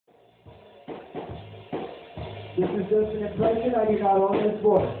This is just an impression. I do not own this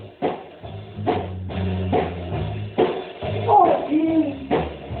voice. Oh, gee,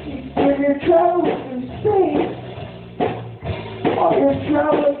 when you're traveling through space, or you're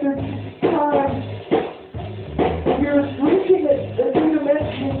traveling through time, you're reaching a new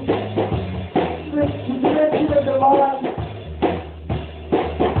dimension, the dimension of the mind.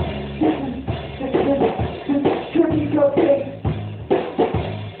 This is Trippie Cupcakes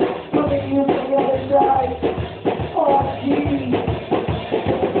coming to you from the other side. Oh, gee.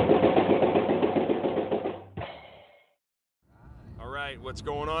 All right, what's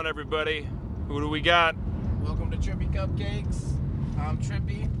going on, everybody? Who do we got? Welcome to Trippie Cupcakes. I'm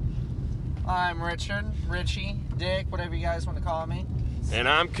Trippie. I'm Richie, Dick, whatever you guys want to call me. And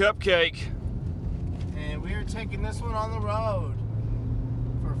I'm Cupcake. And we are taking this one on the road.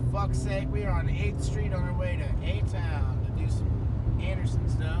 For fuck's sake, we are on 8th Street on our way to A-Town to do some Anderson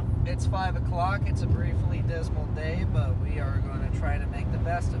stuff. It's 5 o'clock. It's a briefly dismal day, but we are going to try to make the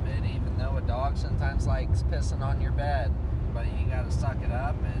best of it, even though a dog sometimes likes pissing on your bed. But you got to suck it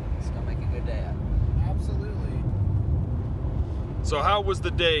up, and it's going to make a good day out of it. Absolutely. So how was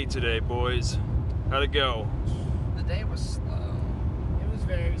the day today, boys? How'd it go? The day was slow. It was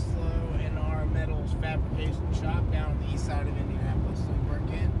very slow in our metals fabrication shop down on the east side of Indianapolis that we work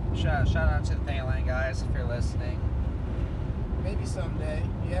in. Shout out to the paint line guys if you're listening. Maybe someday,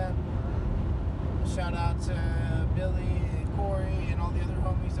 yeah. Shout out to Billy and Corey and all the other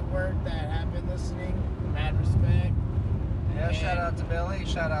homies at work that have been listening. Mad respect. Yeah, And shout out to Billy.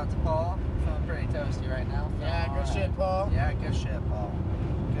 Shout out to Paul. Feeling pretty toasty right now. Yeah, Feeling good all shit, right. Paul. Yeah, good shit, Paul.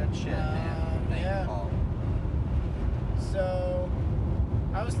 Good shit, man. Thank yeah. you, Paul. So,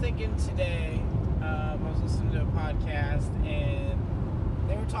 I was thinking today, I was listening to a podcast, and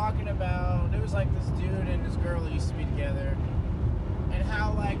they were talking about, there was like this dude and this girl that used to be together, and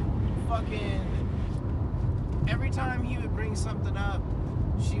how like fucking every time he would bring something up,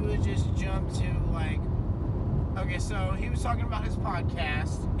 she would just jump to like, okay, so he was talking about his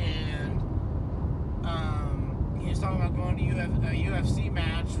podcast, and he was talking about going to a UFC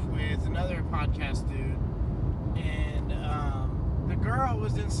match with another podcast dude, and the girl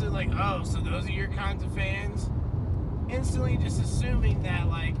was instantly like, oh, so those are your kinds of fans? Instantly just assuming that,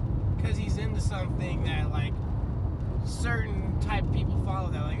 like, because he's into something that, like, certain type of people follow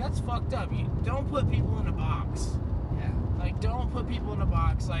that. Like, that's fucked up. You don't put people in a box. Yeah. Like, don't put people in a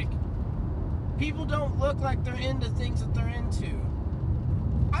box. Like, people don't look like they're into things that they're into.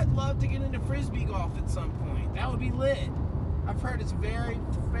 I'd love to get into frisbee golf at some point. That would be lit. I've heard it's very,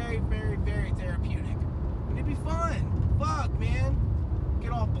 very, very, very therapeutic. And it'd be fun. Fuck, man.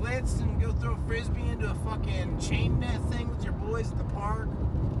 Get all blitzed and go throw a frisbee into a fucking chain net thing with your boys at the park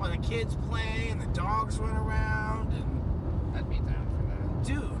while the kids play and the dogs run around. And I'd be down for that.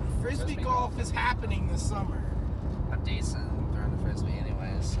 dude, frisbee golf is happening this summer. I'm decent throwing the frisbee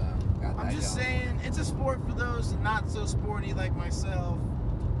anyway, so got that I'm just going. saying, it's a sport for those not so sporty like myself.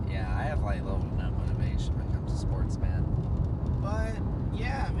 Yeah, I have like little to no motivation when it comes to sports, man. But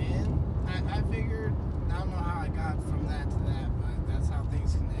yeah, man, I figured, I don't know how I got from that to that, but that's how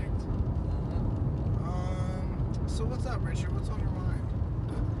things connect. So what's up, Richard? What's on your mind?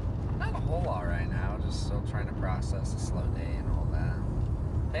 Not a whole lot right now, just still trying to process a slow day and all that.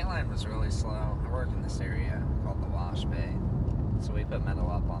 Paint line was really slow. I work in this area called the Wash Bay, so we put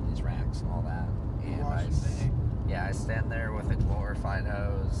metal up on these racks and all that. And I stand there with a glorified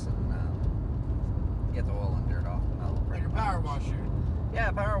hose and get the oil and dirt off the metal. Like a power washer.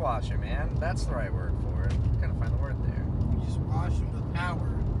 Yeah, power washer, man. That's the right word for it. Gotta find the word there. You just wash them with power.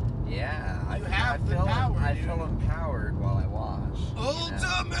 Yeah, You have the power, I dude. feel empowered while I wash.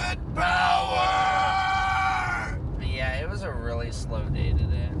 Ultimate power! But yeah, it was a really slow day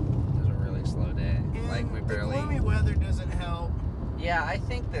today. It was a really slow day. And Like we barely. the gloomy weather doesn't help. Yeah, I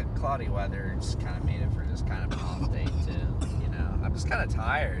think the cloudy weather just kind of made it for just kind of an off day too. You know, I'm just kind of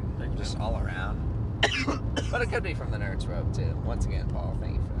tired, just all around. But it could be from the Nerds Rope too. Once again, Paul,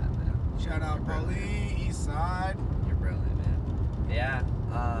 thank you for that, man. Shout out Paulie, East Side. You're brilliant, man. Yeah.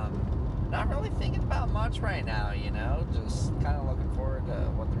 Not really thinking about much right now, you know. Just kind of looking forward to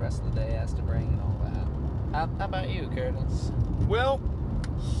what the rest of the day has to bring and all that. How about you, Curtis? Well,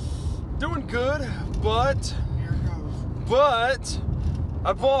 doing good, but Here it goes.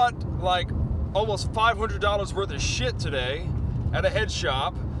 I bought like almost $500 worth of shit today at a head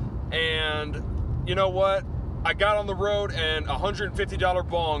shop, and you know what? I got on the road and a $150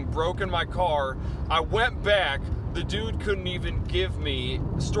 bong broke in my car. I went back. The dude couldn't even give me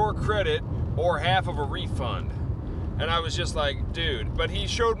store credit or half of a refund. And I was just like, dude. But he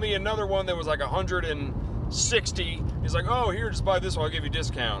showed me another one that was like 160. He's like, oh, here, just buy this one. I'll give you a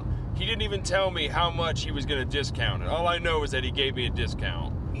discount. he didn't even tell me how much he was going to discount it. All I know is that he gave me a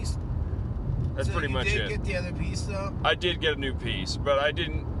discount. That's so pretty much it. You did get the other piece though? I did get a new piece, but I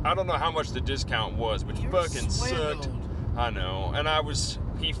don't know how much the discount was, which fucking sucked. I know. And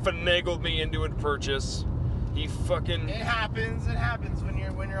he finagled me into a purchase. He fucking... It happens when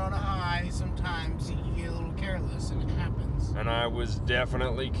you're on a high. Sometimes you get a little careless and it happens. And I was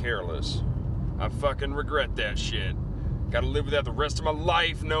definitely careless. I fucking regret that shit. Gotta live with that the rest of my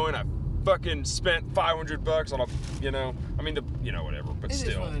life, knowing I fucking spent $500 on whatever, but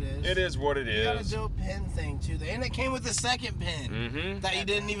still. It is what it is. It is what it is. You got a dope pin thing too. And it came with a second pin that you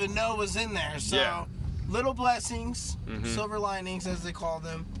didn't even know was in there. So, yeah. Little blessings, silver linings as they call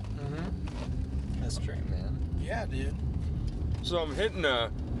them. That's true, man. Yeah, dude. So I'm hitting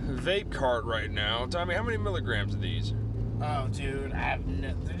a vape cart right now. Tommy, how many milligrams are these? Oh, dude,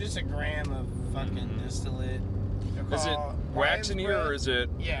 they're just a gram of fucking distillate. Is it wax in here, or is it?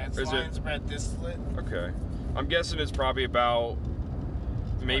 Yeah, it's lion's bread distillate. Okay. I'm guessing it's probably about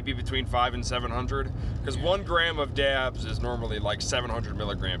maybe between 500 and 700, because 1 gram of dabs is normally like 700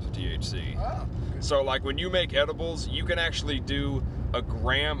 milligrams of THC. Oh. So like when you make edibles, you can actually do a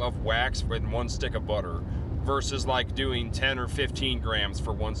gram of wax with 1 stick of butter, versus like doing 10 or 15 grams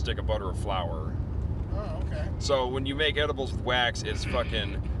for 1 stick of butter or flour. Oh, okay. So when you make edibles with wax, it's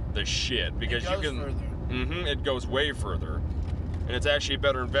fucking the shit, because it goes you can. Further. It goes way further, and it's actually a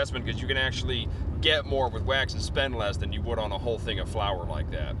better investment because you can actually get more with wax and spend less than you would on a whole thing of flour like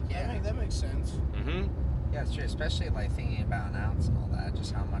that. Yeah, that makes sense. Yeah, it's true. Especially like thinking about an ounce and all that,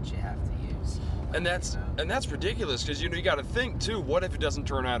 just how much you have to use. And that's ridiculous because you got to think too. What if it doesn't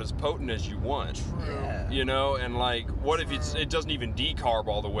turn out as potent as you want? True. Yeah. And like, what if it doesn't even decarb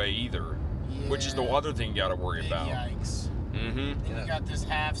all the way either? Yeah. Which is the other thing you got to worry about. Yikes. And you got this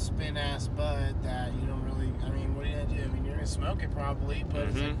half spin ass bud that you don't really. I mean, what are you gonna do? I mean, you're gonna smoke it probably, but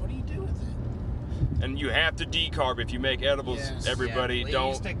it's like, what do you do with it? And you have to decarb if you make edibles. Yes. Everybody,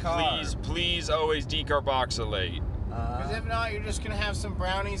 Yeah, please always decarboxylate. Because if not, you're just gonna have some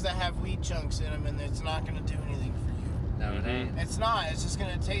brownies that have weed chunks in them, and it's not gonna do anything for you. No, it ain't. It's not. It's just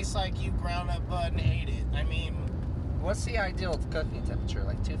gonna taste like you ground up bud and ate it. I mean, what's the ideal cooking temperature?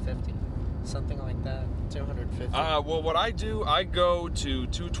 Like 250, something like that. 250. Well, what I do, I go to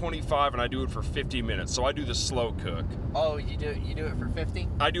 225 and I do it for 50 minutes. So I do the slow cook. Oh, you do it for 50?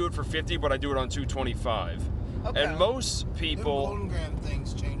 I do it for 50, but I do it on 225. okay. And most the people. Golden Graham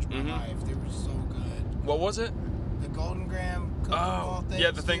things changed my life. They were so good. What was it? The Golden Graham cooking ball things.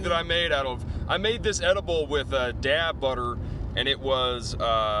 Yeah, the thing that I made I made this edible with dab butter, and it was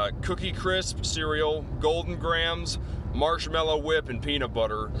Cookie Crisp cereal, Golden Grams, marshmallow whip, and peanut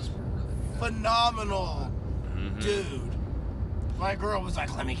butter. Phenomenal, dude. My girl was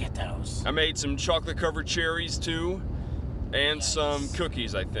like, "Let me get those." I made some chocolate covered cherries too, and some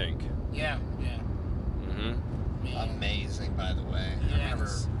cookies, I think. Yeah. Amazing, by the way.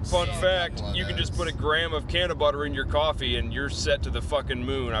 Yes. Fun fact, you can just put a gram of can of butter in your coffee and you're set to the fucking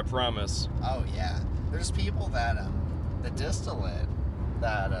moon, I promise. Oh yeah, there's people that the distillate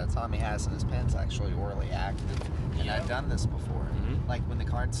that Tommy has in his pen's actually orally active, and I've done this before. Like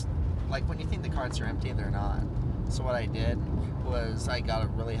when you think the carts are empty, they're not. So what I did was I got a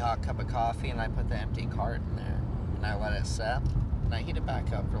really hot cup of coffee and I put the empty cart in there and I let it set and I heat it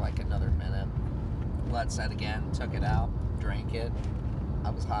back up for like another minute. Let it set again, took it out, drank it.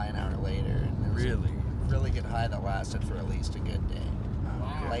 I was high an hour later, and it was a really good high that lasted for at least a good day.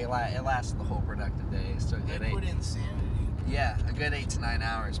 Wow. Like it lasted the whole productive day. So Liquid insanity. Yeah, a good 8 to 9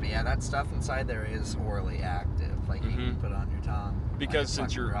 hours. But yeah, that stuff inside there is orally active. Like you can put it on your tongue. Because like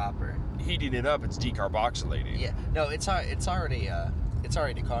since you're dropper. heating it up, it's decarboxylating. Yeah, no, it's already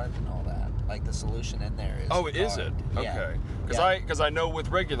carbed and all that. Like the solution in there is. Oh, is it? Yeah. Okay. Because I know with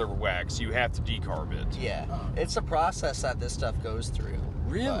regular wax you have to decarb it. Yeah, it's a process that this stuff goes through.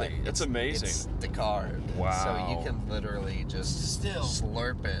 Really? But That's amazing. It's decarbed. Wow. So you can literally just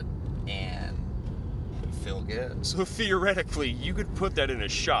slurp it and feel good. So theoretically, you could put that in a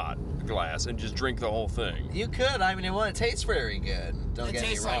shot glass and just drink the whole thing. You could. I mean, it wouldn't taste very good. Don't It get me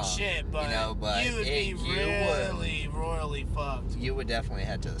tastes wrong. like shit, but, you would be really royally fucked. You would definitely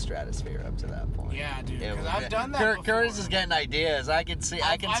head to the stratosphere up to that point. Yeah, dude. It Because would I've done that before. Curtis is getting ideas. I can see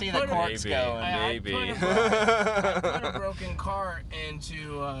the corks going. Maybe. I put a broken cart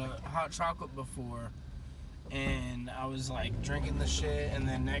into hot chocolate before, and I was like drinking the shit, and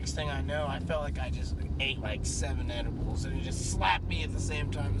then next thing I know, I felt like I just ate like 7 edibles, and it just slapped me at the same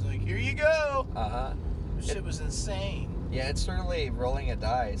time. It was like, here you go. Uh-huh. Shit was insane. Yeah, it's really rolling a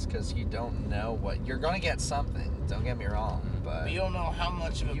dice because you don't know what you're gonna get. Something. Don't get me wrong, but you don't know how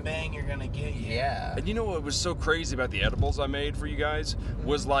much of a bang you're gonna get yet. Yeah. And you know what was so crazy about the edibles I made for you guys?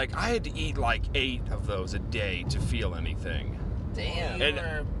 Was like, I had to eat like 8 of those a day to feel anything. Damn. You And-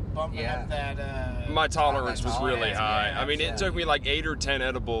 were bumping up that. My tolerance was really tolerance, high. yeah, I mean, it took me like 8 or 10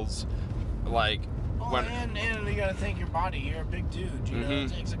 edibles, like, Well, when... and you gotta think your body. You're a big dude. You know, it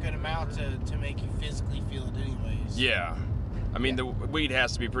takes a good amount to make you physically feel it, anyways. Yeah. I mean, the weed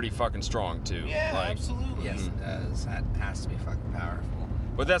has to be pretty fucking strong, too. Yeah, like, absolutely. Yes, it does. That has to be fucking powerful.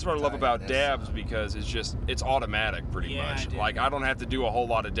 But that's what I love about This, dabs, because it's automatic pretty Yeah, much. dude. Like, I don't have to do a whole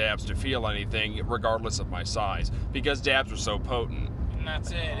lot of dabs to feel anything, regardless of my size, because dabs are so potent. And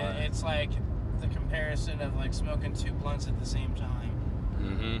that's it. It's like the comparison of like smoking 2 blunts at the same time.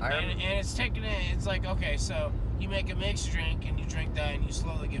 Mm-hmm. And it's taking it. It's like, okay, so you make a mixed drink and you drink that and you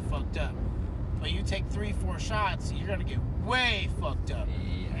slowly get fucked up. But you take 3-4 shots, you're gonna get way fucked up.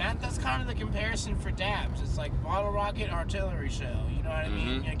 Yeah. And that's kind of the comparison for dabs. It's like bottle rocket, artillery shell. You know what I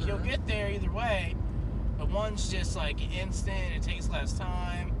mean? Like, you'll get there either way, but one's just like instant. It takes less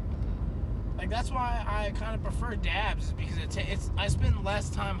time. Like, that's why I kind of prefer dabs, is because I spend less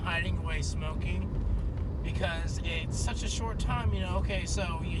time hiding away smoking, because it's such a short time. You know, okay,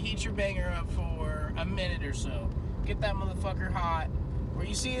 so you heat your banger up for a minute or so, get that motherfucker hot. Where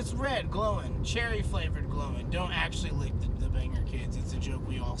you see it's red, glowing, cherry flavored glowing. Don't actually lick the banger, kids. It's a joke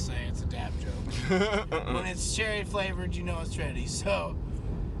we all say. It's a dab joke. When it's cherry flavored, you know it's ready. So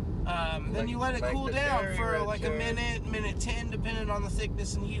then you let it cool the down cherry, for red like cherry. a minute 10, depending on the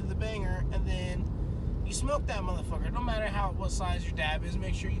thickness and heat of the banger, and then you smoke that motherfucker. No matter what size your dab is,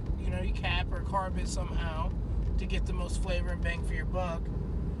 make sure you cap or carb it somehow to get the most flavor and bang for your buck.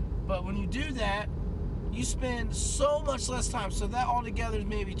 But when you do that, you spend so much less time. So that altogether is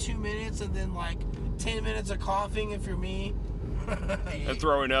maybe 2 minutes, and then like 10 minutes of coughing if you're me. And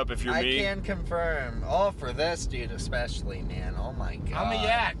throwing up if you're I me. can confirm. Oh, for this dude especially, man. Oh my god. I'm a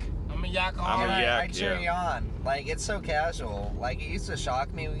yak. I'm a yak all I'm a night. yak. I cheer you on. Like, it's so casual. Like, it used to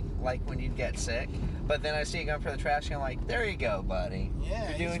shock me, like, when you'd get sick. But then I see you going for the trash, and I'm like, there you go, buddy. Yeah,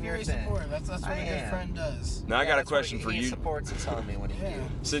 You're he's doing your very thing. supportive. That's what I a good am. friend does. Now I got a that's what question for he you. supports his homie when he Yeah.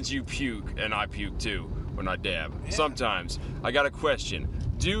 pukes. Since you puke, and I puke too when I dab. Yeah. Sometimes. I got a question.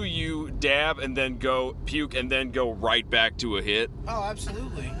 Do you dab and then go puke and then go right back to a hit? Oh,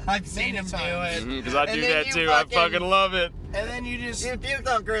 absolutely. I've seen Many him do times. it. Because I And do then that you too. I fucking love it. And then you just... You puked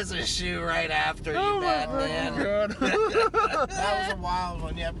on Chris's shoe right after, you bad man. That was a wild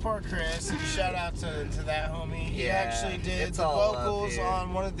one. Yeah, poor Chris. Shout out to that homie. He Yeah, actually did it's the all up vocals here.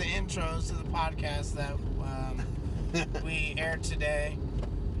 on one of the intros to the podcast that we aired today.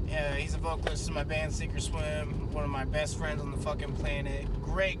 Yeah, he's a vocalist in my band Sink Swim. One of my best friends on the fucking planet.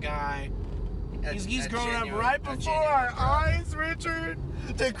 Great guy. He's grown up right before our eyes, Richard.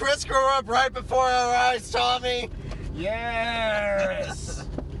 Did Chris grow up right before our eyes, Tommy? Yes.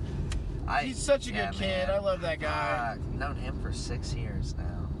 He's such a good kid. I love that guy. Known him for 6 years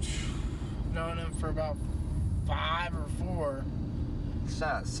now. Known him for about 5 or 4.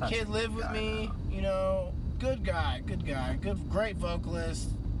 Such Kid a lived good with guy, me, though. you know, good guy, great vocalist,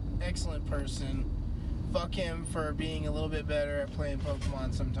 excellent person. Fuck him for being a little bit better at playing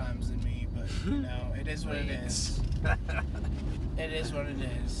Pokemon sometimes than me, but you know, it is what it is. It is what it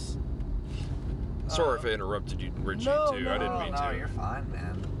is. Sorry if I interrupted you, Richie, no, too. no, I didn't mean No, to. you're fine,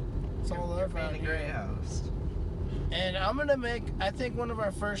 man. It's all You're over being out a great here. host. And I'm gonna I think one of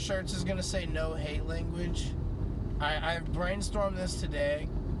our first shirts is gonna say no hate language. I brainstormed this today,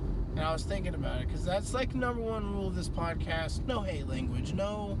 and I was thinking about it, because that's like number one rule of this podcast: no hate language.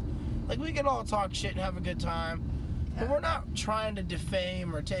 No, like, we can all talk shit and have a good time, but we're not trying to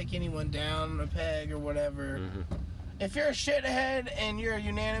defame or take anyone down a peg or whatever. If you're a shithead and you're a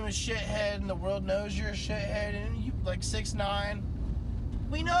unanimous shithead and the world knows you're a shithead and you like 6'9",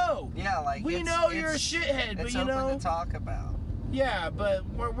 we know. Yeah, like We know you're a shithead, but it's you open know. to talk about. Yeah, but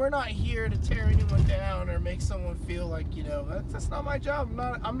we're not here to tear anyone down or make someone feel like, you know, that's not my job.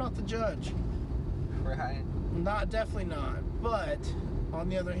 I'm not the judge. Right. Definitely not. But on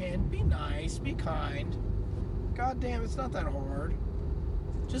the other hand, be nice, be kind. God damn, it's not that hard.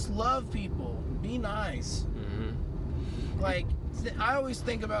 Just love people. Be nice. Like, I always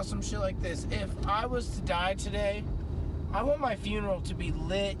think about some shit like this. If I was to die today, I want my funeral to be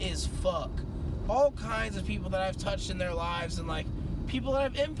lit as fuck. All kinds of people that I've touched in their lives, and like people that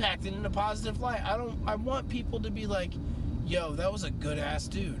I've impacted in a positive light. I want people to be like, yo, that was a good ass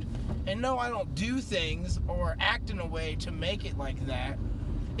dude. And no, I don't do things or act in a way to make it like that.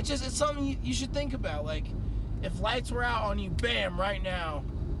 It's something you should think about. Like, if lights were out on you, bam, right now,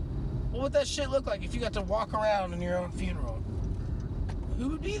 What would that shit look like if you got to walk around in your own funeral? Who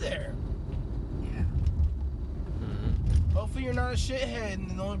would be there? Yeah. Hopefully you're not a shithead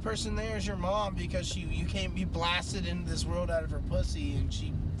and the only person there is your mom because you can't be blasted into this world out of her pussy and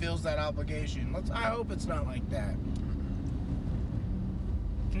she feels that obligation. I hope it's not like that.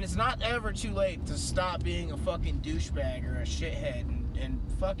 And it's not ever too late to stop being a fucking douchebag or a shithead and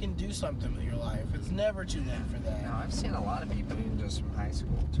fucking do something with your life. It's never too late for that. No, I've seen a lot of people even just from high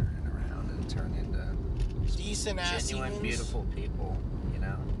school turning around and turn into Decent ass genuine, humans. beautiful people, you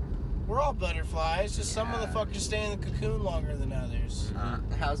know? We're all butterflies, just some Yeah. motherfuckers stay in the cocoon longer than others.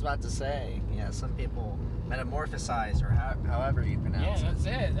 I was about to say, yeah, some people metamorphosize, or however you Yeah, pronounce it. that's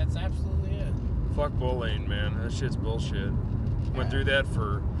it. That's absolutely it. Fuck bullying, man. That shit's bullshit. Went through that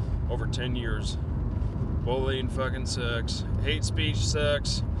for over 10 years. Bullying fucking sucks. Hate speech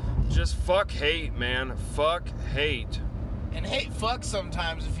sucks. Just fuck hate, man. Fuck hate. And hate fuck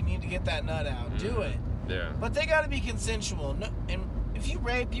sometimes if you need to get that nut out. Do it. Yeah. But they gotta be consensual. No, and if you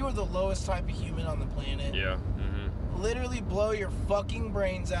rape, you are the lowest type of human on the planet. Yeah. Mm-hmm. Literally blow your fucking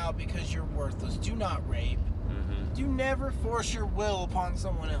brains out because you're worthless. Do not rape. Mm-hmm. Do never force your will upon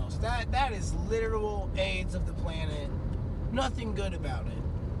someone else. That is literal AIDS of the planet. Nothing good about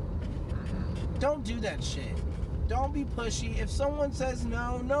it. Don't do that shit. Don't be pushy. If someone says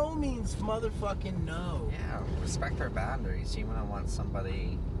no, no means motherfucking no. Yeah, respect their boundaries. You wouldn't want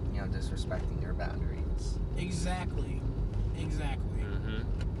somebody, disrespecting your boundaries. Exactly.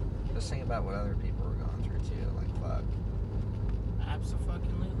 Mm-hmm. Just think about what other people are going through too. Like, fuck.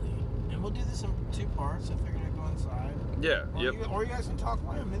 Absolutely. And we'll do this in 2 parts. I figured I'd go inside. Yeah. Or Yep. You guys can talk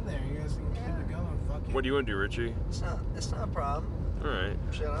while I'm in there. You guys can keep it going. Fuck it. What do you want to do, Richie? It's not a problem. All right.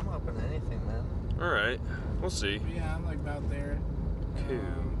 Shit, I'm open to anything, man. All right. We'll see. Yeah, I'm like about there. Cool.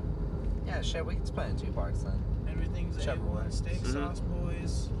 Yeah, shit, we can split it in 2 parts then. Everything's Whichever A1. way. Steak Mhm. sauce,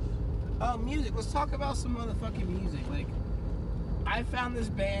 boys. Oh, music. Let's talk about some motherfucking music. Like, I found this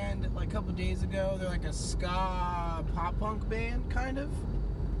band like a couple days ago. They're like a ska pop punk band, kind of.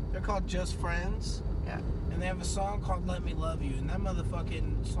 They're called Just Friends. Yeah. And they have a song called Let Me Love You. And that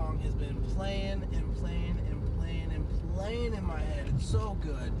motherfucking song has been playing and playing and playing and playing in my head. It's so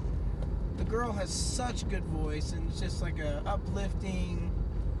good. The girl has such a good voice, and it's just like a uplifting,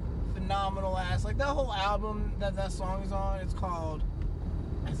 phenomenal ass. Like that whole album that song is on, it's called,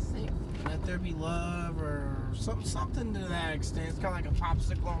 I think, Let There Be Love or something to that extent. It's got like a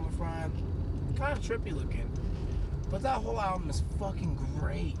popsicle on the front. Kind of trippy looking. But that whole album is fucking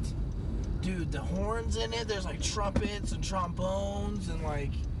great. Dude, the horns in it, there's like trumpets and trombones and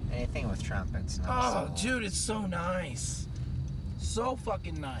like... Anything with trumpets. No Oh, dude, it's so nice. So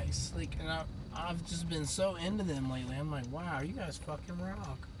fucking nice. Like, and I've just been so into them lately. I'm like, wow, you guys fucking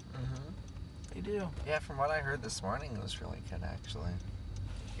rock. Mm-hmm. They do. Yeah, from what I heard this morning, it was really good, actually.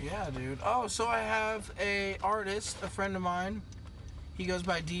 Yeah, dude. Oh, so I have a artist, a friend of mine. He goes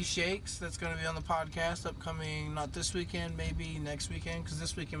by D Shakes. That's going to be on the podcast upcoming, not this weekend, maybe next weekend. Because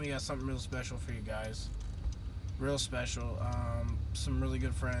this weekend we got something real special for you guys. Real special. Some really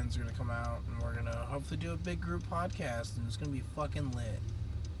good friends are going to come out. And we're going to hopefully do a big group podcast. And it's going to be fucking lit.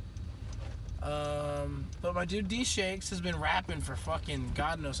 But my dude D Shakes has been rapping for fucking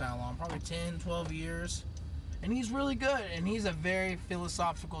God knows how long. Probably 10, 12 years. And he's really good. And he's a very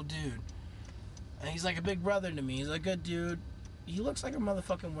philosophical dude. And he's like a big brother to me. He's a good dude. He looks like a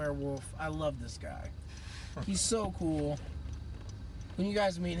motherfucking werewolf. I love this guy. He's so cool. When you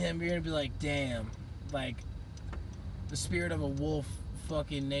guys meet him, you're gonna be like, damn, like the spirit of a wolf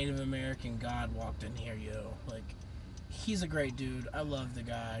fucking Native American god walked in here, yo. Like, he's a great dude. I love the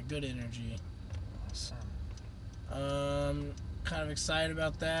guy. Good energy. Awesome. Kind of excited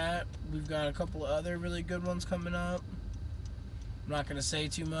about that. We've got a couple of other really good ones coming up. I'm not gonna say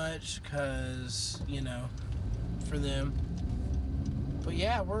too much because, for them. But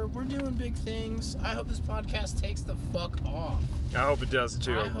yeah, we're doing big things. I hope this podcast takes the fuck off. I hope it does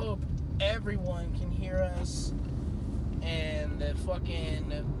too. I hope everyone can hear us and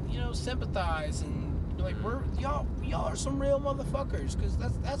fucking, sympathize and be like, y'all are some real motherfuckers, because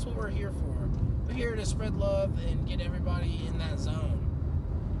that's what we're here for. We're here to spread love and get everybody in that zone.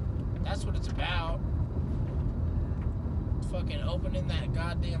 That's what it's about. Fucking opening that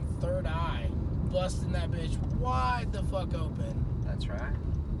goddamn third eye, busting that bitch wide the fuck open. That's right.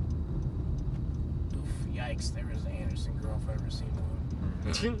 Oof, yikes, there was an Anderson girl if I've ever seen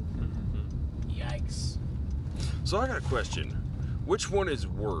one. Yikes. So I got a question. Which one is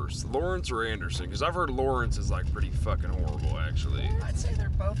worse, Lawrence or Anderson? Because I've heard Lawrence is like pretty fucking horrible, actually. I'd say they're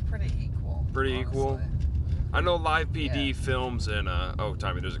both pretty equal. Pretty honestly. equal? I know Live PD Yeah. films in, oh,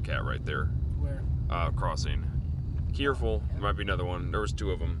 Tommy, there's a cat right there. Where? Crossing. Careful, there might be another one. There was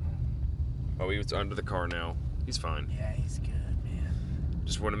 2 of them. Oh, he was under the car now. He's fine. Yeah, he's good, man.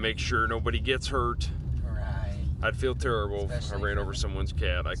 Just want to make sure nobody gets hurt. Right. I'd feel terrible if I Especially ran for over the- someone's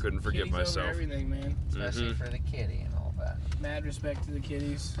cat. I couldn't forgive Kitties myself. Over everything, man. Especially for the kitty and all that. Mad respect to the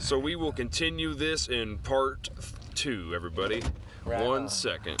kitties. So we will continue this in part 2, everybody. Right 1 on.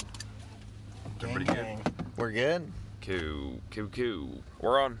 second. Gang, Everybody good? gang. We're good. Cool.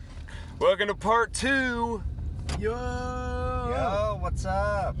 We're on. Welcome to part 2. Yo, what's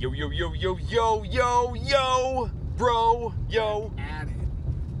up? Yo, bro, yo. At it.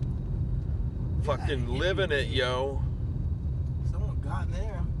 Fucking Yeah, living it, yo. Someone got in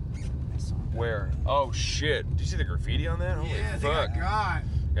there. Where? Oh shit! Did you see the graffiti on that? Holy Yeah, they fuck! got.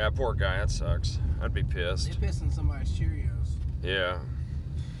 Yeah, poor guy. That sucks. I'd be They pissed. pissing somebody's Cheerios. Yeah.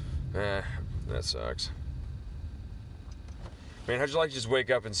 That sucks. Man, how'd you like to just wake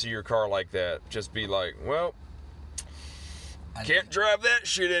up and see your car like that? Just be like, well, can't drive that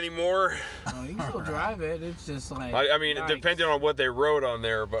shit anymore. Oh, you can still drive it. It's just like. I mean, yikes. depending on what they wrote on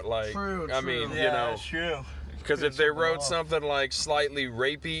there, but like, True, I true. mean, Yeah, you know, true. because if they wrote something like slightly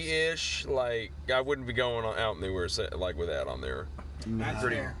rapey-ish, like I wouldn't be going out anywhere like with that on there. That's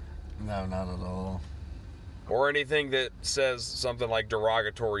pretty- fair. No, not at all. Or anything that says something like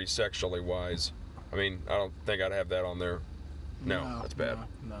derogatory sexually wise. I mean, I don't think I'd have that on there. No, that's bad.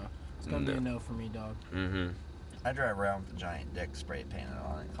 No. It's gonna be a no for me, dog. Mm-hmm. I drive around with a giant dick spray painted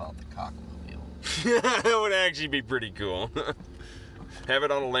on it called the Cockmobile. That would actually be pretty cool. Have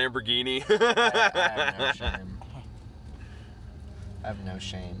it on a Lamborghini. I have no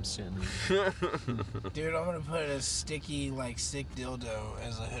shame soon. Dude, I'm gonna put a sticky, like, sick dildo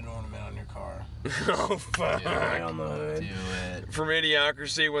as a hood ornament on your car. Oh fuck! Right on the hood. Do it. From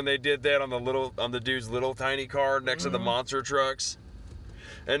Idiocracy, when they did that on the dude's little tiny car next to the monster trucks.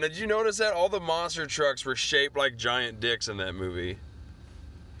 And did you notice that all the monster trucks were shaped like giant dicks in that movie?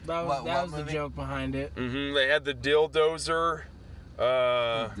 That was, What the movie? joke behind it. Mm-hmm. They had the dildozer.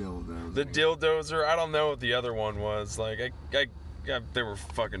 The dildozer. I don't know what the other one was. Like, they were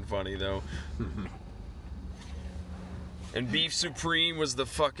fucking funny though. And Beef Supreme was the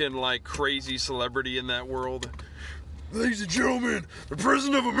fucking like crazy celebrity in that world. Ladies and gentlemen, the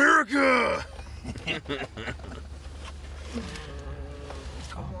President of America.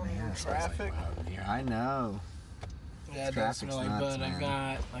 Oh man, Traffic. Here, I know. Yeah, Traffic's definitely, nuts, but I've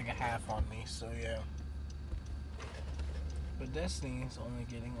man. got like a half on me, so yeah. But Destiny's only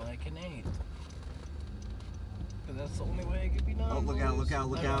getting like an 8. But that's the only way it could be done. Oh, look out, look out,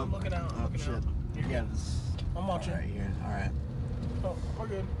 look I know, out. I'm looking out, I'm Oh, looking shit. out. You're Yeah, good. this. I'm watching. Right here. All right. Oh, we're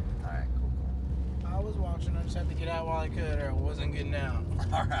good. All right. Cool. I was watching. I just had to get out while I could, or I wasn't getting out.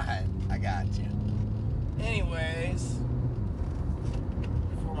 All right. I got you. Anyways,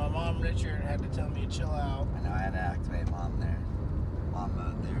 before my mom Richard had to tell me to chill out. I know I had to activate mom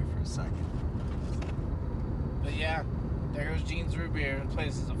mode there for a second. But yeah, there goes Jean's Root Beer. The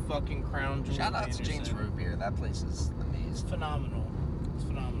place is a fucking crown jewel. Shout out to Anderson. Jane's Root Beer. That place is It's amazing. phenomenal. It's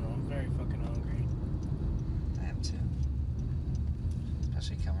phenomenal. I'm very fucking hungry. I am too.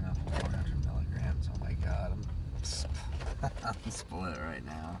 Especially coming up with 400 milligrams. Oh my god, I'm split right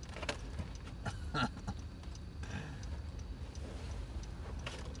now.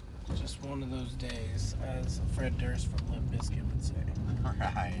 Just one of those days, as Fred Durst from Limp Bizkit would say. All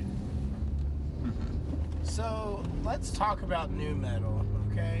right. So let's talk about new metal,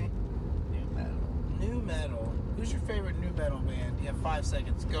 okay? New metal. New metal. Who's your favorite new metal band? You have 5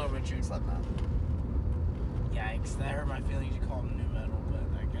 seconds. Go, Richard. Slipknot. Yikes! That hurt my feelings. You call them new metal, but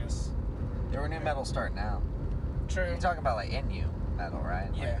I guess They were new metal starting out. true. You're talking about like NU metal, right?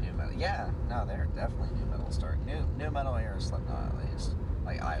 Yeah. Like new metal. Yeah. No, they're definitely new metal start. New metal era Slipknot at least.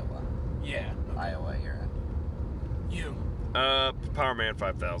 Like Iowa. Yeah. Okay. Iowa era. You. Power Man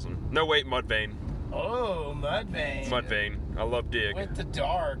 5000. No, wait, Mudvayne. Oh, Mudvayne. Mudvayne. I love Dig. With the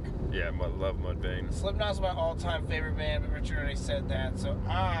dark. Yeah, I love Mudvayne. Slipknot's my all-time favorite band, but Richard already said that, so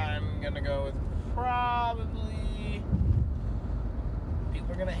I'm gonna go with probably.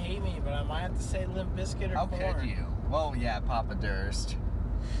 People are gonna hate me, but I might have to say Limp Bizkit or How Korn. could you? Well, yeah, Papa Durst.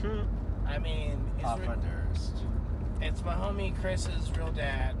 I mean, Papa Durst. it's my homie Chris's real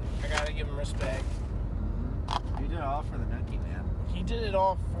dad. I gotta give him respect. You did it all for the Nookie, man. He did it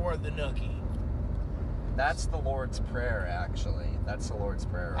all for the Nookie. That's the Lord's Prayer, actually. That's the Lord's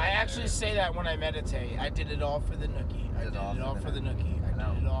Prayer. I right actually there. say that when I meditate. I did it all for the Nookie. I did it all for the Nookie. I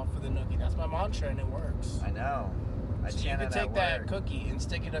know. I did it all for the Nookie. That's my mantra, and it works. I know. I So you chanted can take that word. cookie and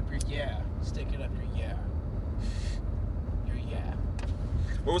stick it up your yeah. Stick it up your yeah. Your yeah.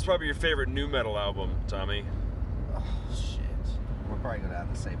 What was probably your favorite new metal album, Tommy? Oh shit. We're probably gonna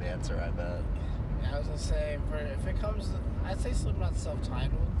have the same answer, I bet. Yeah, I was gonna say if it comes, I'd say Slipknot's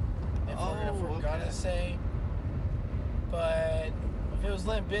self-titled. If we're okay. gonna say. But if it was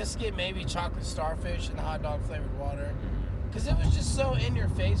Limp Bizkit, maybe Chocolate Starfish and the hot dog flavored water. Because it was just so in your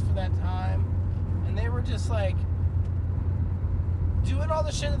face for that time. And they were just like doing all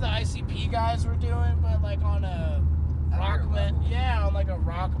the shit that the ICP guys were doing, but like on a rock metal. Yeah, on like a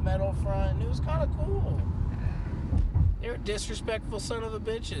rock metal front. And it was kind of cool. They were disrespectful son of a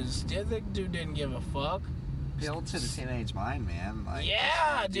bitches. The other dude didn't give a fuck. Appealed to the teenage mind, man. Like,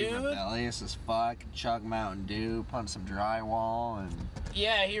 yeah, dude. Rebellious as fuck. Chug Mountain Dew, punch some drywall, and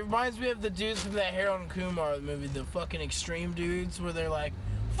yeah, he reminds me of the dudes from that Harold and Kumar movie, the fucking extreme dudes, where they're like,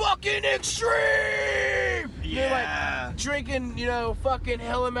 fucking extreme. Yeah. They're like drinking, you know, fucking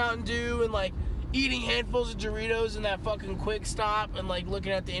hella Mountain Dew and like eating handfuls of Doritos in that fucking Quick Stop and like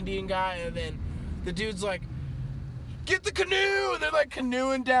looking at the Indian guy, and then the dude's like, get the canoe! And they're like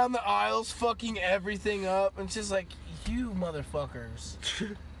canoeing down the aisles, fucking everything up. And it's just like, you motherfuckers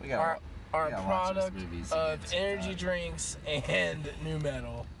are a product of energy drinks and new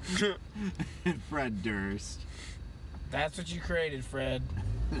metal. Fred Durst. That's what you created, Fred.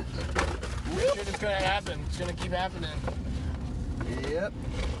 Shit is gonna happen. It's gonna keep happening. Yep.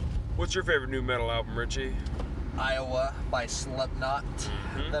 What's your favorite new metal album, Richie? Iowa by Slipknot.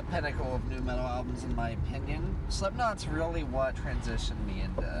 The pinnacle of new metal albums, in my opinion. Slipknot's really what transitioned me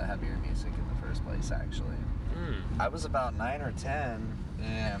into heavier music in the first place, actually. I was about 9 or 10,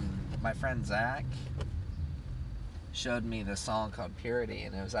 and my friend Zach showed me this song called Purity,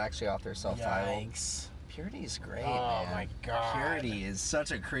 and it was actually off their self-titled. Yikes. Purity's great, Oh man. my god. Purity is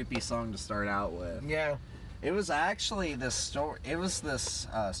such a creepy song to start out with. Yeah. It was actually this story. It was this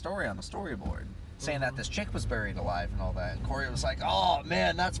story on the storyboard saying that this chick was buried alive and all that. And Corey was like, "Oh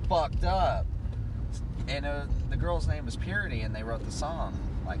man, that's fucked up." And the girl's name was Purity, and they wrote the song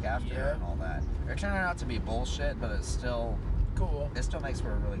like after her and all that. It turned out to be bullshit, but it's still cool. It still makes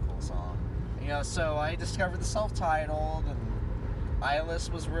for a really cool song. You know, so I discovered the self-titled, and Eyeless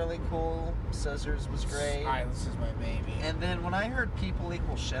was really cool. Scissors was great. Eyeless is my baby. And then when I heard People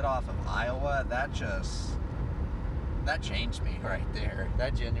Equal Shit off of Iowa, that changed me right there.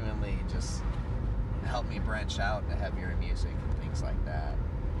 That genuinely just helped me branch out into heavier music and things like that.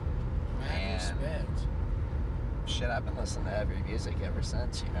 Man, respect. Shit, I've been listening to heavier music ever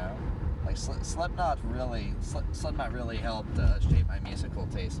since, you know? Like, Slipknot really helped shape my musical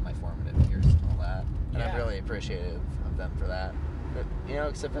taste in my formative years and all that. And I'm really appreciative of them for that. But, you know,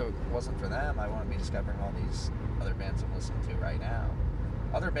 except if it wasn't for them, I wouldn't be discovering all these other bands I'm listening to right now.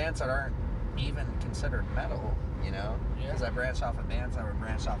 Other bands that aren't even considered metal, you know? Because I branched off of bands that were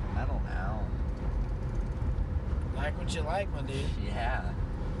branched off of metal now. Like what you like, my dude. Yeah.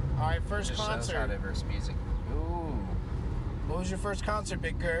 Alright, first Just concert. shows how diverse music. Ooh. What was your first concert,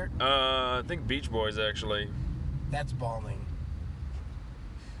 Big Curt? I think Beach Boys, actually. That's balling.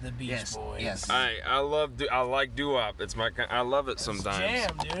 The Beach Boys. Yes. I like doo-wop. It's my I love it sometimes.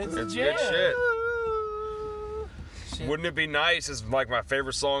 Jam, dude. It's jam. good shit. Wouldn't it be nice? It's like my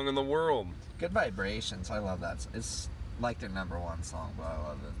favorite song in the world. Good Vibrations. I love that. It's like their #1 song, but I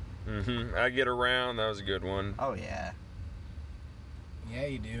love it. I Get Around. That was a good one. Oh yeah. Yeah,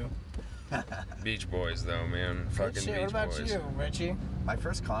 you do. Beach Boys, though, man. Fucking Shit, Beach what about Boys. you, Richie? My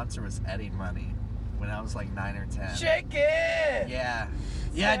first concert was Eddie Money when I was like 9 or 10. Shake it! Yeah.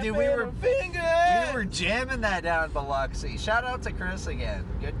 Yeah, dude, we were jamming that down in Biloxi. Shout out to Chris again.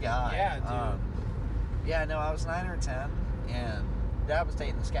 Good guy. Yeah, dude. Yeah, no, I was 9 or 10, and Dad was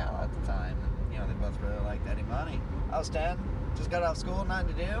dating this gal at the time. And, you know, they both really liked Eddie Money. I was 10, just got out of school,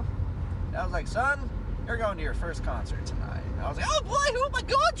 nothing to do. And I was like, son, you're going to your first concert tonight. And I was like, oh boy, oh my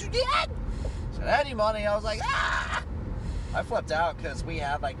God, you did? So Eddie Money, I was like, ah! I flipped out because we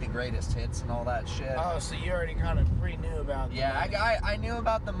had like the greatest hits and all that shit. Oh, so you already kind of pre-knew about the money. I knew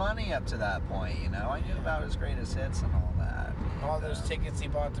about the money up to that point, you know? I knew about his greatest hits and all that. All those tickets he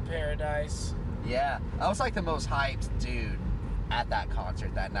bought to Paradise. Yeah, I was like the most hyped dude at that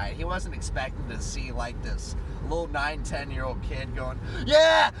concert that night. He wasn't expecting to see like this little 9, 10-year-old kid going,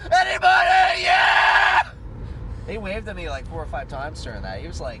 yeah, anybody, yeah! He waved at me like 4 or 5 times during that. He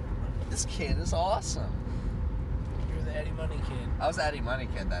was like, this kid is awesome. You're the Eddie Money kid. I was the Eddie Money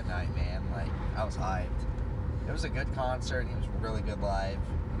kid that night, man. Like, I was hyped. It was a good concert. He was really good live.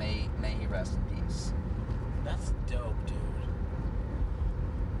 May he rest in peace. That's dope, dude.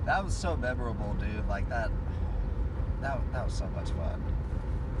 That was so memorable, dude. Like, that was so much fun.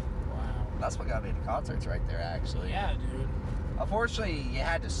 Wow. That's what got me to concerts right there, actually. Yeah, dude. Unfortunately, you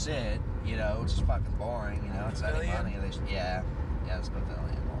had to sit, you know, which is fucking boring, you know. It's Eddie Money. Yeah, it's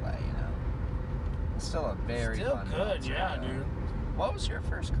Pavilion and all that, you know. It's still a very fun good, concert, yeah, though. dude. What was your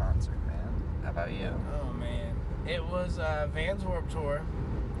first concert, man? How about you? Oh, man. It was Vans Warped Tour.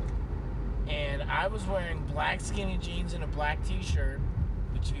 I was wearing black skinny jeans and a black t-shirt,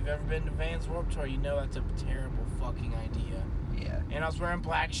 which if you've ever been to Vans Warped Tour, you know that's a terrible fucking idea. Yeah. And I was wearing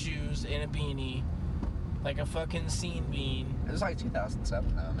black shoes and a beanie, like a fucking scene bean. It was like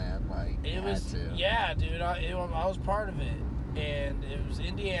 2007 though, man. Like, It was, yeah, dude. I was part of it, and it was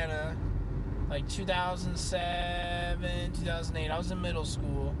Indiana, like 2007, 2008. I was in middle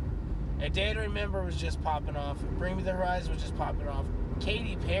school. A Day to Remember was just popping off. Bring Me the Horizon was just popping off.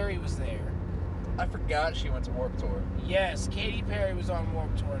 Katy Perry was there. I forgot she went to Warped Tour. Yes, Katy Perry was on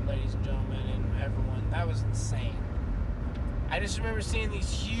Warped Tour, ladies and gentlemen, and everyone. That was insane. I just remember seeing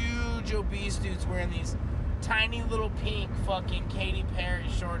these huge obese dudes wearing these tiny little pink fucking Katy Perry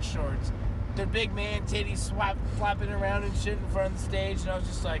shorts. Their big man titties flapping around and shit in front of the stage, and I was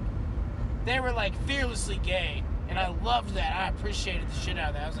just like, they were like fearlessly gay, and I loved that. I appreciated the shit out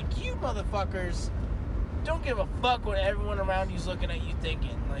of that. I was like, you motherfuckers don't give a fuck what everyone around you's looking at you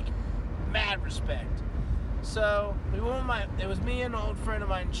thinking. Like, mad respect. So we went it was me and an old friend of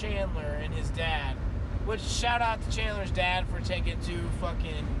mine, Chandler, and his dad. Which, shout out to Chandler's dad for taking two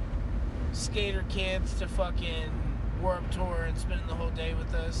fucking skater kids to fucking Warped Tour and spending the whole day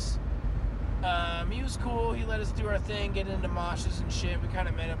with us. He was cool. He let us do our thing, get into moshes and shit. We kind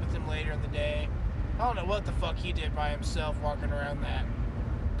of met up with him later in the day. I don't know what the fuck he did by himself walking around that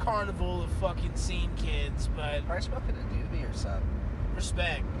carnival of fucking scene kids, but Probably smoking a doobie or something.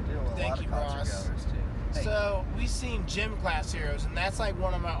 respect. Thank you, Ross. So we seen Gym Class Heroes, and that's like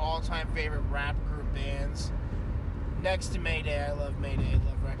one of my all-time favorite rap group bands. Next to Mayday, I love Mayday,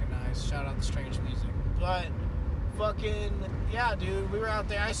 love Recognize. Shout out to Strange Music. But fucking yeah, dude, we were out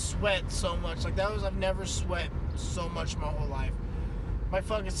there. I sweat so much. Like I've never sweat so much in my whole life. My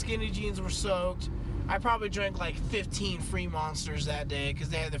fucking skinny jeans were soaked. I probably drank like 15 free Monsters that day because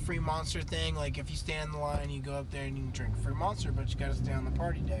they had the free Monster thing. Like if you stand in the line, you go up there and you can drink a free Monster, but you gotta stay on the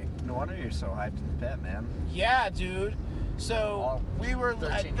party day. No wonder you're so hyped in the pit, man. Yeah, dude. So we were.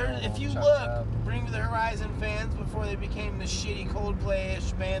 If you look, Bring Me the Horizon fans before they became the shitty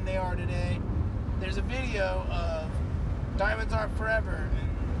Coldplay-ish band they are today. There's a video of Diamonds Are Forever,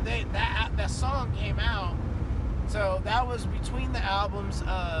 and that song came out. So that was between the albums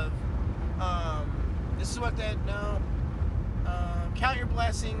of. This is what Count Your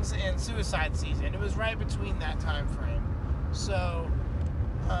Blessings and Suicide Season. It was right between that time frame. So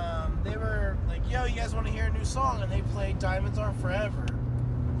they were like, yo, you guys want to hear a new song? And they played Diamonds Are Forever.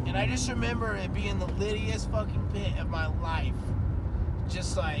 And I just remember it being the littiest fucking pit of my life.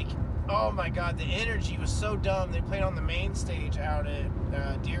 Just like, oh my god, the energy was so dumb. They played on the main stage out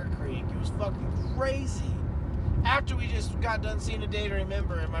at Deer Creek. It was fucking crazy. After we just got done seeing A Day to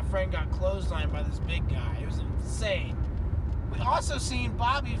Remember, and my friend got clotheslined by this big guy. It was insane. We also seen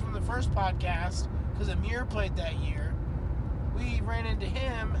Bobby from the first podcast, because Amir played that year. We ran into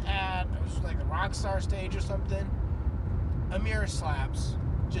him at, it was like the Rockstar stage or something. Amir slaps,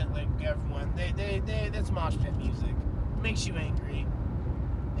 just like everyone. That's mosh pit music. Makes you angry.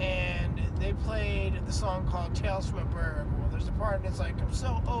 And they played the song called Tales from a Burg. Well, there's a part and it's like, I'm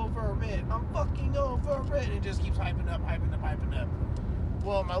so over it. I'm fucking over it. And it just keeps hyping up.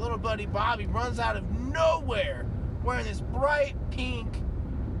 Well, my little buddy Bobby runs out of nowhere wearing this bright pink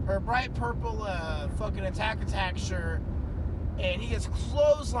or bright purple fucking Attack shirt. And he gets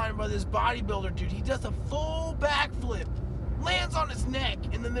clotheslined by this bodybuilder dude. He does a full backflip, lands on his neck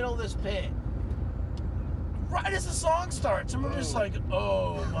in the middle of this pit. Right as the song starts, and we're just like,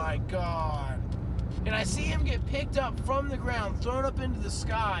 oh my god. And I see him get picked up from the ground, thrown up into the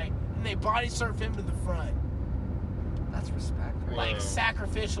sky, and they body surf him to the front. That's respectful. Like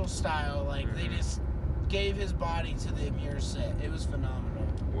sacrificial style, like they just gave his body to the Amir set. It was phenomenal.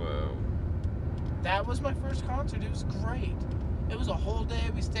 Whoa. That was my first concert. It was great. It was a whole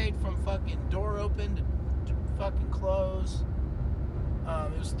day. We stayed from fucking door open to fucking close.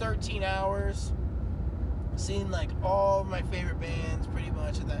 It was 13 hours. Seen like all of my favorite bands pretty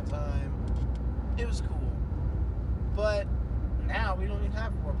much at that time. It was cool. But now we don't even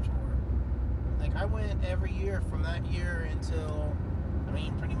have a Warped Tour. Like I went every year from that year until, I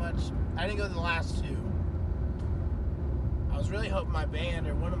mean, pretty much, I didn't go to the last two. I was really hoping my band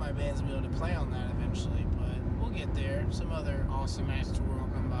or one of my bands would be able to play on that eventually, but we'll get there. Some other awesome ass tour will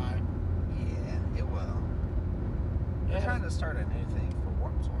come by. Yeah, it will. Yeah. They're trying to start a new thing for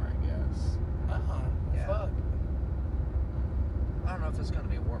Warped Tour, I guess. Yeah. Fuck. I don't know if it's going to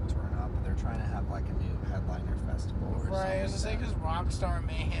be a Warped Tour or not, but they're trying to have like a new headliner festival or something. Right, I was gonna say, because Rockstar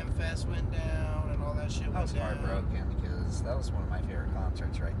Mayhem Fest went down and all that shit I went was down. heartbroken because that was one of my favorite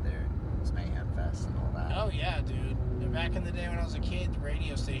concerts right there. It was Mayhem Fest and all that. Oh yeah, dude. And back in the day when I was a kid, the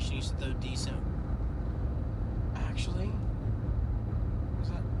radio station used to do decent. Actually, was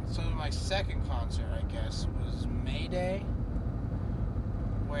So my second concert, I guess, was May Day,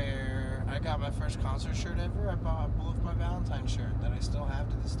 where I got my first concert shirt ever. I bought both my Valentine's shirt that I still have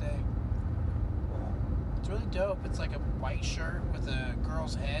to this day. It's really dope. It's like a white shirt with a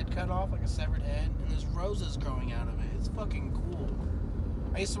girl's head cut off, like a severed head, and there's roses growing out of it. It's fucking cool.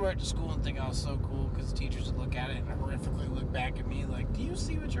 I used to wear it to school and think I was so cool because the teachers would look at it and horrifically look back at me like, do you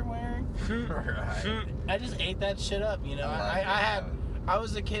see what you're wearing? Right. I just ate that shit up, you know. I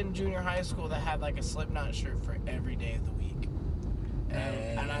was a kid in junior high school that had like a Slipknot shirt for every day of the week.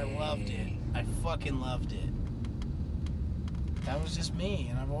 And I loved it. I fucking loved it. That was just me,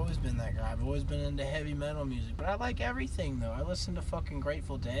 and I've always been that guy. I've always been into heavy metal music. But I like everything, though. I listen to fucking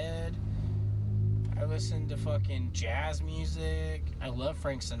Grateful Dead. I listen to fucking jazz music. I love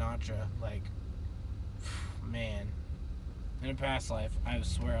Frank Sinatra. Like, man. In a past life, I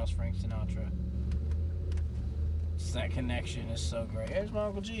swear I was Frank Sinatra. Just that connection is so great. Here's my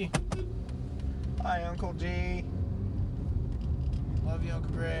Uncle G. Hi, Uncle G. Love you,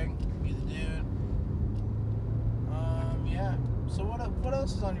 Uncle Greg. You the dude. Yeah. So what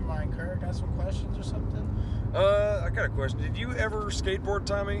else is on your mind, Kurt? Got some questions or something? I got a question. Did you ever skateboard,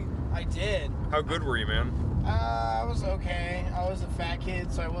 Tommy? I did. How good were you, man? I was okay. I was a fat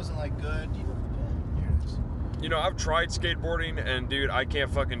kid, so I wasn't like good. Here it is. You know, I've tried skateboarding, and dude, I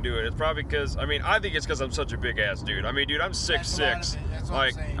can't fucking do it. It's probably because, I think it's because I'm such a big ass dude. I mean, dude, I'm 6'6". That's what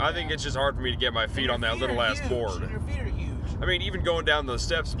Like, I'm saying, I think it's just hard for me to get my feet on that little ass board. Your feet are huge. I mean, even going down those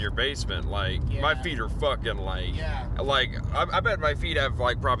steps in your basement, like, my feet are fucking, like, I bet my feet have,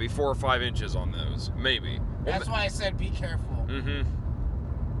 like, probably 4 or 5 inches on those. Maybe. That's why I said be careful.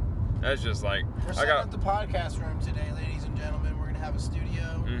 Mm-hmm. That's just like, We're setting up the podcast room today, ladies and gentlemen. We're going to have a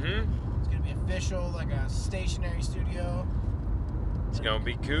studio. Mm-hmm. It's going to be official, like a stationary studio. It's going to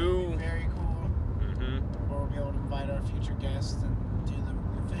be cool. Very cool. Mm-hmm. Where we'll be able to invite our future guests and do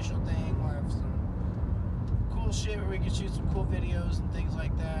the official thing. We'll have some cool shit where we can shoot some cool videos and things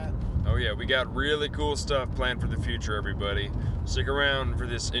like that. Oh yeah, we got really cool stuff planned for the future, everybody. Stick around for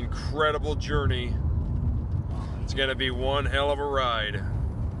this incredible journey. It's gonna be one hell of a ride.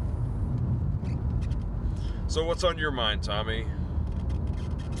 So what's on your mind, Tommy?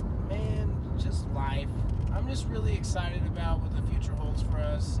 Man, just life. I'm just really excited about what the future holds for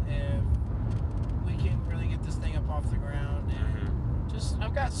us if we can really get this thing up off the ground. And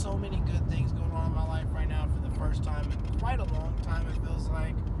I've got so many good things going on in my life right now for the first time in quite a long time, it feels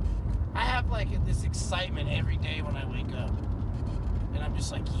like. I have like this excitement every day when I wake up. And I'm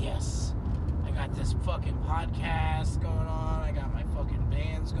just like, yes, I got this fucking podcast going on. I got my fucking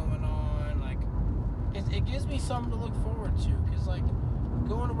bands going on. Like, it gives me something to look forward to. Because, like,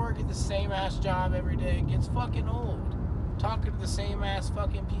 going to work at the same ass job every day gets fucking old. Talking to the same ass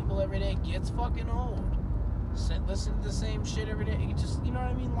fucking people every day gets fucking old. Listen to the same shit every day. You know what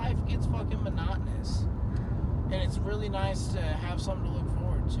I mean? Life gets fucking monotonous. And it's really nice to have something to look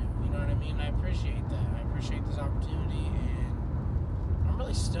forward to. You know what I mean? I appreciate that. I appreciate this opportunity, and I'm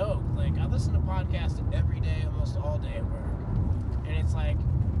really stoked. Like, I listen to podcasts every day, almost all day at work. And it's like,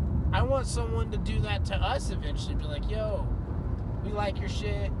 I want someone to do that to us eventually. Be like, yo, we like your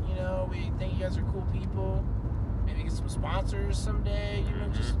shit. You know, we think you guys are cool people. Maybe get some sponsors someday. You know,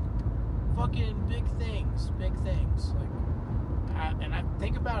 just fucking big things. Like, and I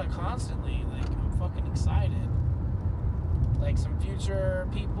think about it constantly. Like, I'm fucking excited. Like, some future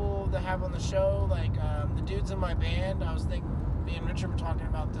people that have on the show, like the dudes in my band. I was thinking, me and Richard were talking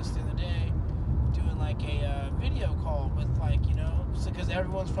about this the other day, doing like a video call with, like, you know, because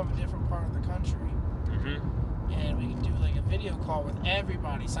everyone's from a different part of the country. Mm-hmm. And we can do like a video call with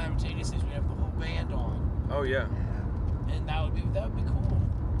everybody simultaneously, so we have the whole band on. Oh yeah. And that would be cool.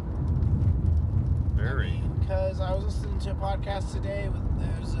 Very. Because I was listening to a podcast today with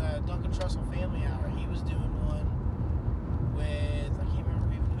there's a Duncan Trussell Family Hour. He was doing one with, I can't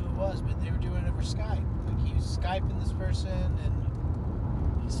remember even who it was, but they were doing it over Skype. Like, he was Skyping this person,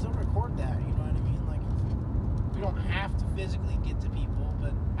 and he still record that. You know what I mean? Like, we don't have to physically get to people,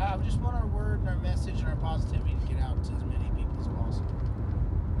 but I just want our word and our message and our positivity to get out to as many people as possible.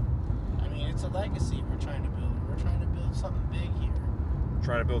 I mean, it's a legacy we're trying to build. We're trying to build something big here.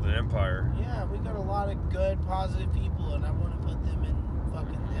 Trying to build an empire. Yeah, we got a lot of good, positive people, and I want to put them in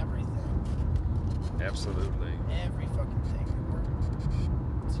fucking everything. Absolutely. Every fucking thing.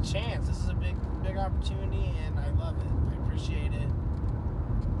 It's a chance. This is a big opportunity, and I love it. I appreciate it.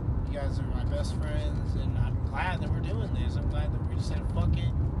 You guys are my best friends, and I'm glad that we're doing this. I'm glad that we just said, fuck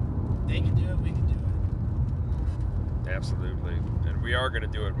it. They can do it, we can do it. Absolutely. And we are going to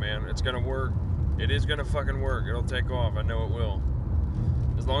do it, man. It's going to work. It is going to fucking work. It'll take off. I know it will.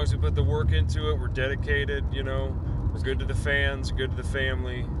 As long as we put the work into it, we're dedicated, you know, We're good to the fans, good to the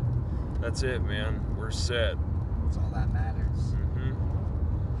family. That's it, man. We're set. That's all that matters.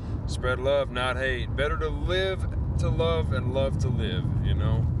 Spread love, not hate. Better to live to love and love to live, you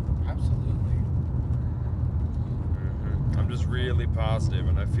know? Absolutely. I'm just really positive,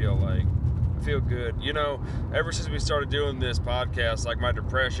 and I feel good. You know, ever since we started doing this podcast, like, my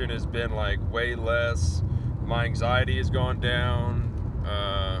depression has been like way less. My anxiety has gone down.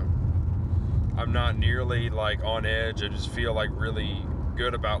 I'm not nearly like on edge. I just feel like really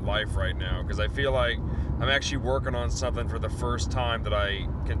good about life right now, because I feel like I'm actually working on something for the first time that I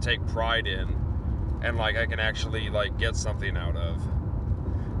can take pride in, and like I can actually like get something out of.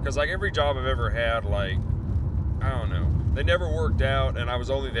 Because like every job I've ever had, like, I don't know, they never worked out, and I was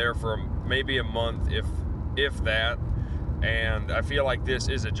only there for maybe a month, if that. And I feel like this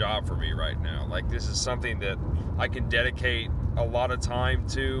is a job for me right now. Like, this is something that I can dedicate a lot of time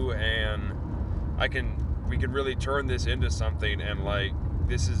to, and we can really turn this into something. And like,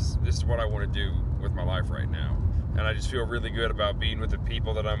 this is what I want to do with my life right now. And I just feel really good about being with the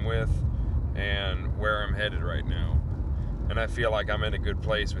people that I'm with and where I'm headed right now. And I feel like I'm in a good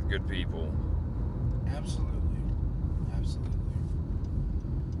place with good people. Absolutely.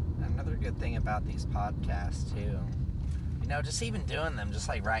 Another good thing about these podcasts too, you know, just even doing them, just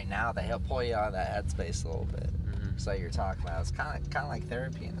like right now, they help pull you out of that headspace a little bit. So you're talking about, it's kind of like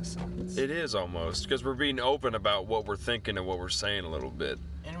therapy in a sense. It is almost, because we're being open about what we're thinking and what we're saying a little bit.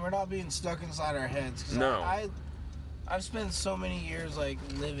 And we're not being stuck inside our heads. 'Cause No. I've spent so many years like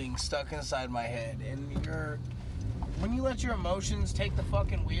living stuck inside my head, and when you let your emotions take the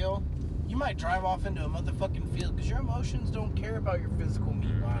fucking wheel, you might drive off into a motherfucking field, because your emotions don't care about your physical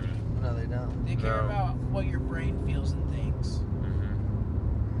meat body. No, they don't. They care No. about what your brain feels and thinks.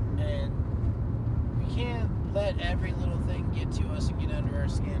 And we can't let every little thing get to us and get under our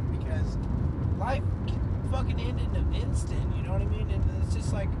skin, because life can fucking end in an instant, you know what I mean? And it's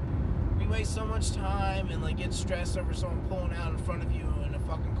just like, we waste so much time and like get stressed over someone pulling out in front of you in a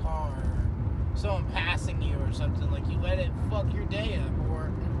fucking car, or someone passing you or something. Like, you let it fuck your day up,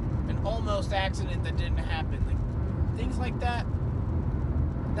 or an almost accident that didn't happen. Like, things like that.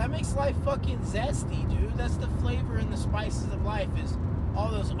 That makes life fucking zesty, dude. That's the flavor and the spices of life, is all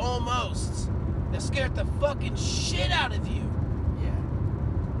those almosts that scared the fucking shit out of you. Yeah.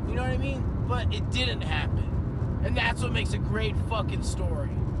 You know what I mean? But it didn't happen. And that's what makes a great fucking story.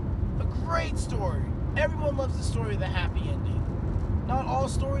 A great story. Everyone loves the story of the happy ending. Not all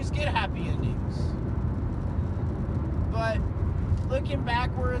stories get happy endings. But looking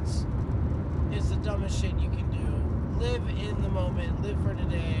backwards is the dumbest shit you can do. Live in the moment. Live for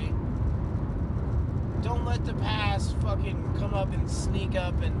today. Don't let the past fucking come up and sneak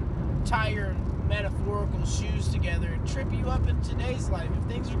up and tie your metaphorical shoes together and trip you up in today's life. If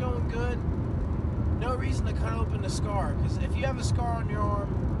things are going good, no reason to cut open the scar. Because if you have a scar on your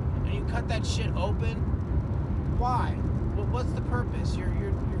arm and you cut that shit open, why? Well, what's the purpose?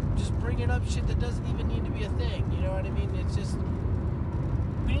 You're just bringing up shit that doesn't even need to be a thing. You know what I mean? It's just,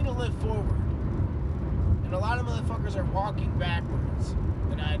 we need to live forward. And a lot of motherfuckers are walking backwards,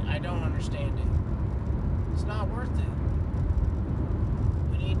 and I don't understand it. It's not worth it.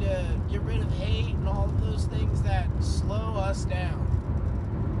 We need to get rid of hate and all of those things that slow us down.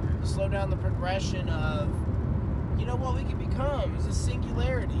 Slow down the progression of, you know, what we can become is a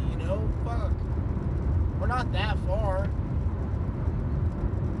singularity, you know? Fuck. We're not that far.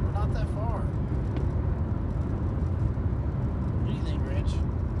 We're not that far. What do you think, Rich?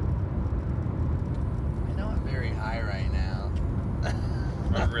 I know I'm very high right now.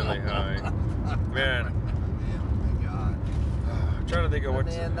 I'm really high. Man, Oh my god. I'm trying to think of what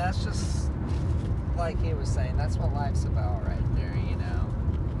Man, that's just like he was saying, that's what life's about right there, you know.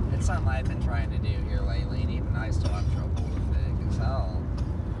 It's something I've been trying to do here lately, and even I still have trouble with it, because hell,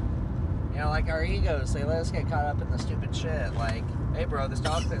 you know, like our egos, they let us get caught up in the stupid shit, like, hey bro, this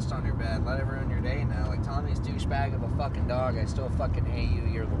dog pissed on your bed, let it ruin your day now. Like, Tommy's douchebag of a fucking dog, I still fucking hate you,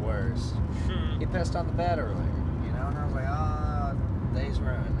 you're the worst. He pissed on the bed earlier, you know, and I was like, oh, day's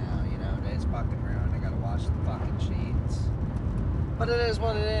ruined now, you know, day's fucking ruined, I gotta wash the fucking sheets. But it is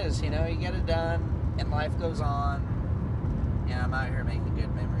what it is, you know, you get it done, and life goes on, and I'm out here making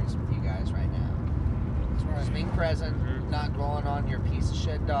good memories with you guys right now. That's right. Just being present, not dwelling on your piece of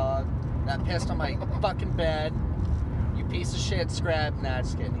shit dog that pissed on my fucking bed. You piece of shit, Scrap. Nah,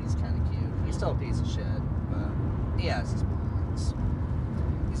 just kidding, he's kind of cute. He's still a piece of shit, but he has his moments.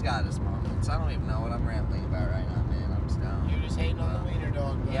 He's got his moments. I don't even know what I'm rambling about right now, man. I'm stoned. You're just hating on the wiener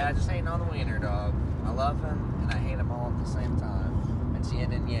dog, bud. Yeah, just hating on the wiener dog. I love him, and I hate him all at the same time. It's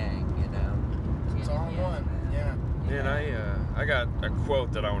yin and yang, you know? It's Yin all and in yang, one. man. Yeah. And I got a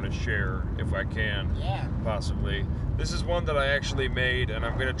quote that I want to share, if I can, Yeah. possibly. This is one that I actually made, and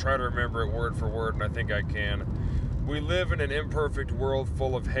I'm going to try to remember it word for word, and I think I can. We live in an imperfect world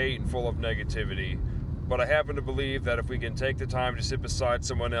full of hate and full of negativity, but I happen to believe that if we can take the time to sit beside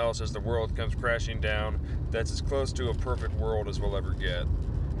someone else as the world comes crashing down, that's as close to a perfect world as we'll ever get.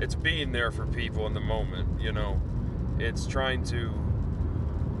 It's being there for people in the moment, you know. It's trying to...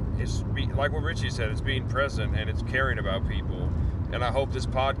 like what Richie said, it's being present and it's caring about people. And I hope this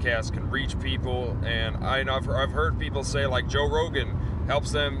podcast can reach people. And I've heard people say, like, Joe Rogan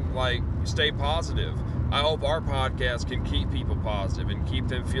helps them, like, stay positive. I hope our podcast can keep people positive and keep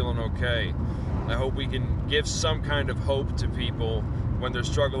them feeling okay. I hope we can give some kind of hope to people when they're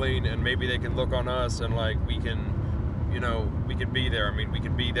struggling, and maybe they can look on us and, like, we can, you know, we can be there. I mean, we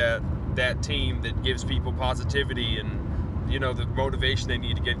can be that team that gives people positivity and, you know, the motivation they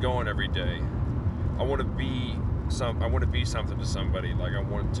need to get going every day. I want to be something to somebody. Like, I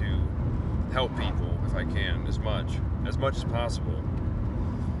want to help people if I can, as much as possible.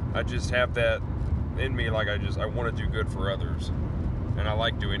 I just have that in me. Like, I want to do good for others, and I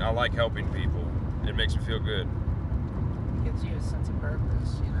like helping people. It makes me feel good. It gives you a sense of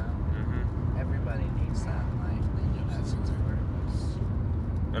purpose, you know? Mm-hmm. Everybody needs that in life. They need that sense of purpose.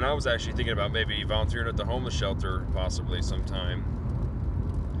 And I was actually thinking about maybe volunteering at the homeless shelter possibly sometime.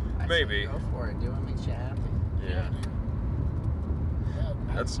 Maybe. Go for it. Do what makes you happy. Yeah.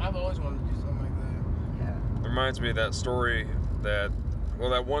 I've always wanted to do something like that. Yeah. Reminds me of that story that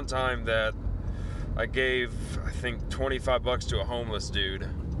one time that I gave, I think, $25 to a homeless dude,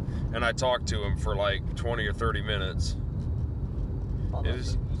 and I talked to him for like 20 or 30 minutes.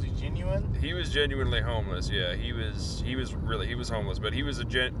 Was he genuine? He was genuinely homeless. Yeah, he was homeless, but he was a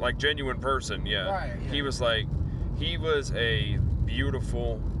genuine person. Yeah. Right, yeah. He was a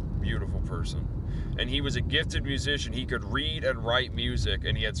beautiful person. And he was a gifted musician. He could read and write music,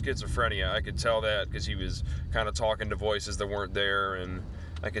 and he had schizophrenia. I could tell that because he was kind of talking to voices that weren't there, and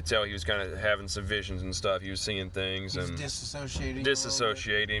I could tell he was kind of having some visions and stuff. He was seeing things. He was and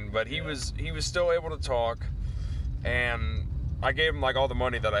disassociating. But he was still able to talk, and I gave him like all the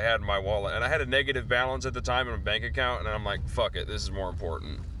money that I had in my wallet, and I had a negative balance at the time in my bank account, and I'm like, fuck it, this is more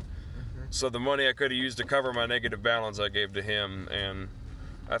important. Mm-hmm. So the money I could have used to cover my negative balance, I gave to him, and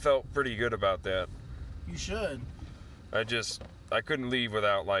I felt pretty good about that. You should. I couldn't leave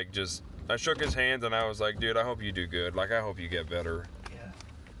without I shook his hand, and I was like, dude, I hope you do good. Like, I hope you get better. Yeah.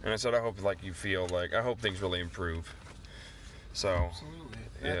 And I said, I hope like you feel like, I hope things really improve. So. Absolutely.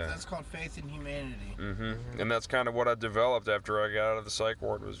 Yeah. That's called faith in humanity. Mm-hmm. And that's kind of what I developed after I got out of the psych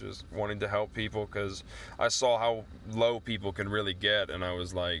ward, was just wanting to help people, because I saw how low people can really get, and I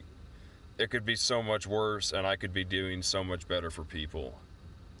was like, it could be so much worse, and I could be doing so much better for people.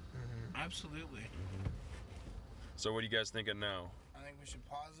 Absolutely. So what are you guys thinking now? I think we should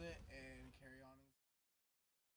pause it